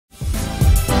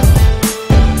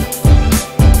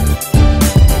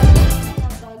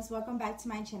welcome back to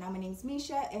my channel. My name is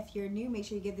Misha. If you're new, make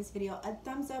sure you give this video a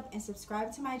thumbs up and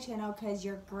subscribe to my channel because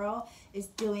your girl is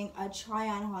doing a try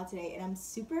on haul today and I'm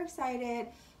super excited,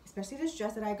 especially this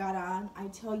dress that I got on. I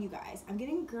tell you guys, I'm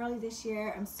getting girly this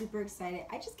year. I'm super excited.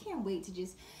 I just can't wait to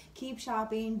just keep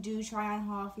shopping, do try on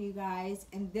haul for you guys,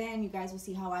 and then you guys will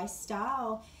see how I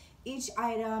style each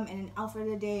item in an outfit of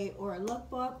the day or a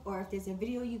lookbook, or if there's a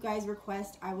video you guys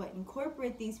request, I would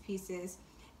incorporate these pieces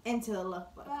into the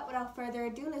lookbook. But without further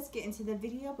ado, let's get into the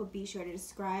video, but be sure to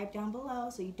subscribe down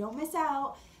below so you don't miss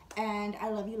out. And I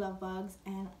love you, love bugs,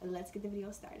 and let's get the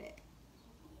video started.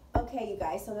 Okay, you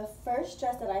guys, so the first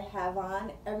dress that I have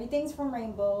on, everything's from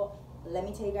Rainbow. Let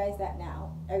me tell you guys that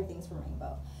now, everything's from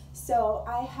Rainbow. So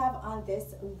I have on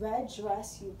this red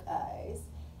dress, you guys,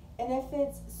 and it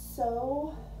fits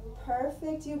so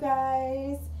perfect, you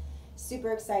guys.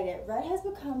 Super excited. Red has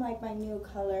become like my new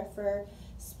color for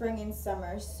spring and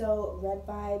summer, so red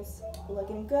vibes,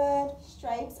 looking good.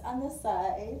 Stripes on the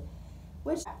side,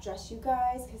 which dress, you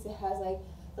guys, because it has like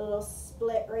the little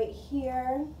split right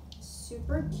here.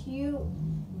 Super cute,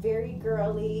 very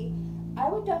girly. I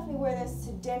would definitely wear this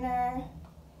to dinner,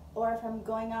 or if I'm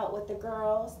going out with the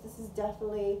girls. This is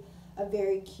definitely a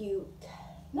very cute,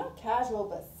 not casual,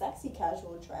 but sexy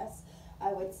casual dress,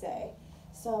 I would say.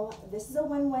 So this is a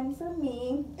win-win for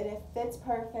me, and it fits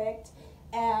perfect,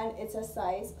 and it's a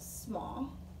size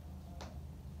small.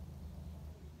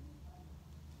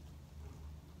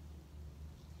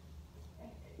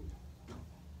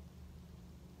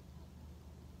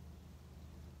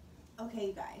 Okay,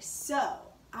 you guys, so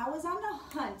I was on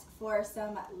the hunt for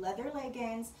some leather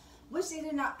leggings, which they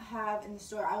did not have in the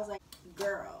store. I was like,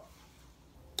 girl,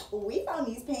 we found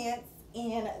these pants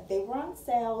and they were on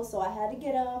sale, so I had to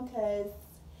get them because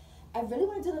I really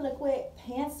want to do the liquid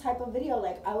pants type of video.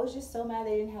 Like, I was just so mad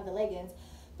they didn't have the leggings,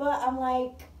 but I'm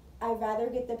like, I'd rather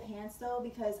get the pants though,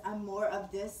 because I'm more of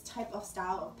this type of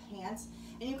style of pants,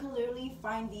 and you can literally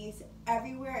find these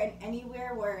everywhere and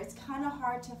anywhere, where it's kind of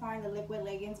hard to find the liquid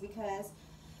leggings because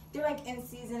they're like in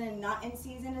season and not in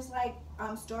season. It's like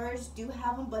stores do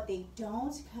have them, but they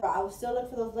don't. I would still look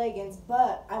for those leggings,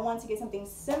 but I want to get something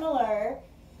similar.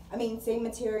 I mean, same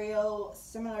material,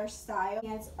 similar style.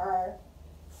 Pants are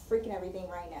freaking everything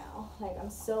right now. Like, I'm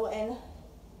so in.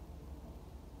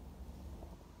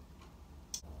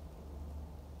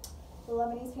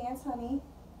 Loving these pants, honey.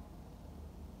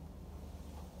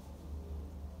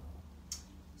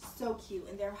 So cute,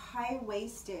 and they're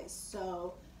high-waisted,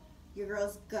 so your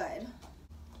girl's good.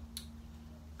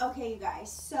 Okay, you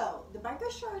guys, so the biker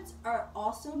shorts are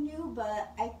also new,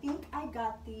 but I think I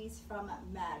got these from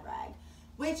Mad Rag,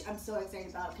 which I'm so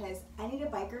excited about because I needed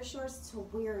biker shorts to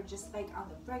wear just like on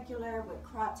the regular with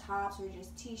crop tops or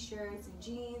just t-shirts and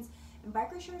jeans, and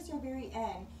biker shorts are very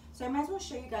in, so I might as well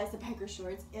show you guys the biker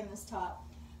shorts in this top.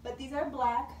 But these are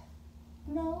black,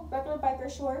 you know, regular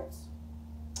biker shorts,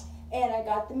 and I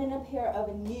got them in a pair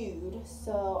of nude.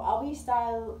 So I'll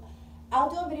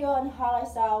do a video on how I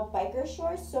style biker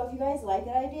shorts, so if you guys like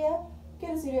that idea, give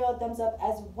this video a thumbs up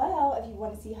as well if you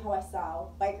want to see how I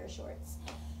style biker shorts.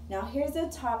 Now here's the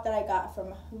top that I got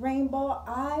from Rainbow.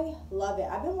 I love it.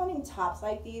 I've been wanting tops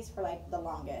like these for like the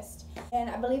longest, and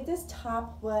I believe this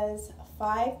top was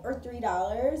 $5 or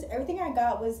 $3. Everything I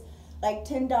got was like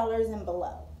 $10 and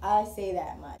below, I say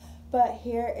that much. But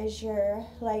here is your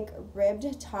like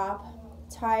ribbed top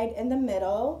tied in the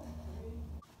middle.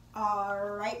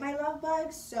 Alright, my love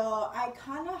bugs, so I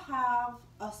kind of have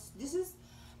this is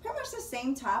pretty much the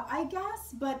same top, I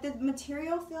guess, but the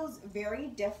material feels very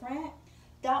different.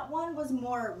 That one was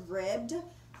more ribbed.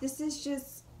 This is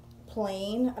just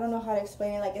plain. I don't know how to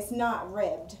explain it. Like, it's not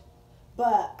ribbed,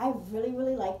 but I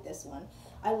really like this one.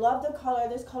 I love the color.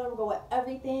 This color will go with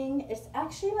everything. It's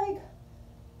actually like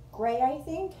gray, I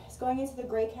think. It's going into the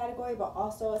gray category, but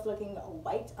also it's looking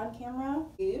white on camera.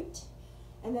 Cute.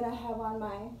 And then I have on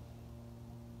my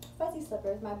fuzzy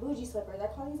slippers, my bougie slippers. I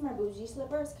call these my bougie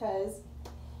slippers because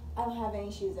I don't have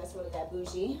any shoes that's really that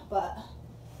bougie, but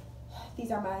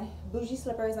these are my bougie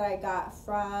slippers that I got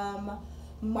from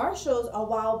Marshall's a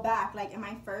while back, like in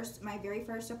my very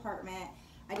first apartment.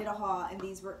 I did a haul and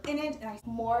these were in it, and I have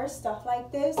more stuff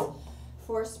like this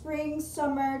for spring,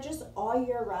 summer, just all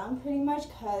year round pretty much,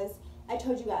 because I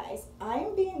told you guys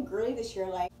I'm being girly this year.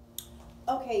 Like,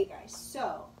 okay, you guys,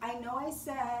 so I know I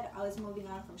said I was moving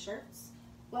on from shirts.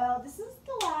 Well, this is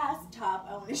the last top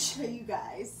I want to show you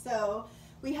guys. So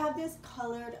we have this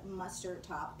colored mustard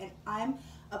top, and I'm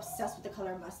obsessed with the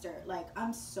color mustard. Like,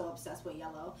 I'm so obsessed with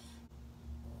yellow.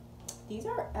 These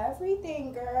are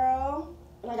everything, girl.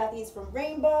 And I got these from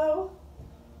Rainbow.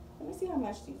 Let me see how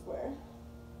much these were.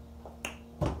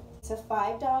 It's a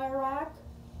 $5 rack.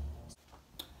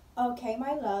 Okay,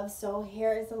 my love, so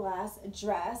here is the last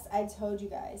dress. I told you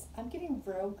guys, I'm getting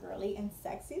real girly and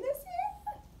sexy this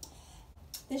year.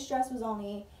 This dress was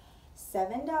only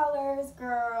 $7,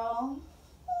 girl.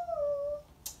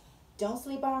 Don't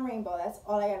sleep on a rainbow, that's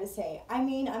all I gotta say. I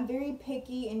mean, I'm very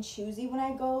picky and choosy when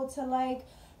I go to like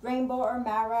Rainbow or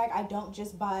Mad Rag. I don't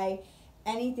just buy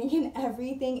anything and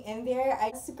everything in there.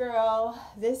 Girl,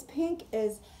 this pink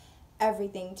is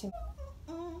everything to me.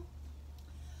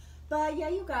 But yeah,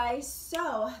 you guys,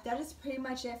 so that is pretty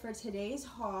much it for today's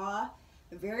haul.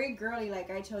 Very girly, like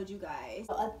I told you guys.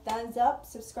 A thumbs up,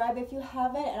 subscribe if you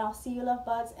haven't, and I'll see you love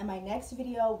bugs in my next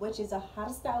video, which is a how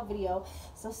to style video.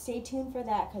 So stay tuned for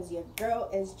that, because your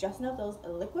girl is dressing up those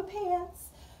liquid pants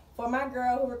for my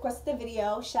girl who requested the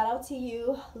video. Shout out to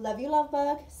you. Love you, love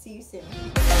bug. See you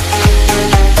soon.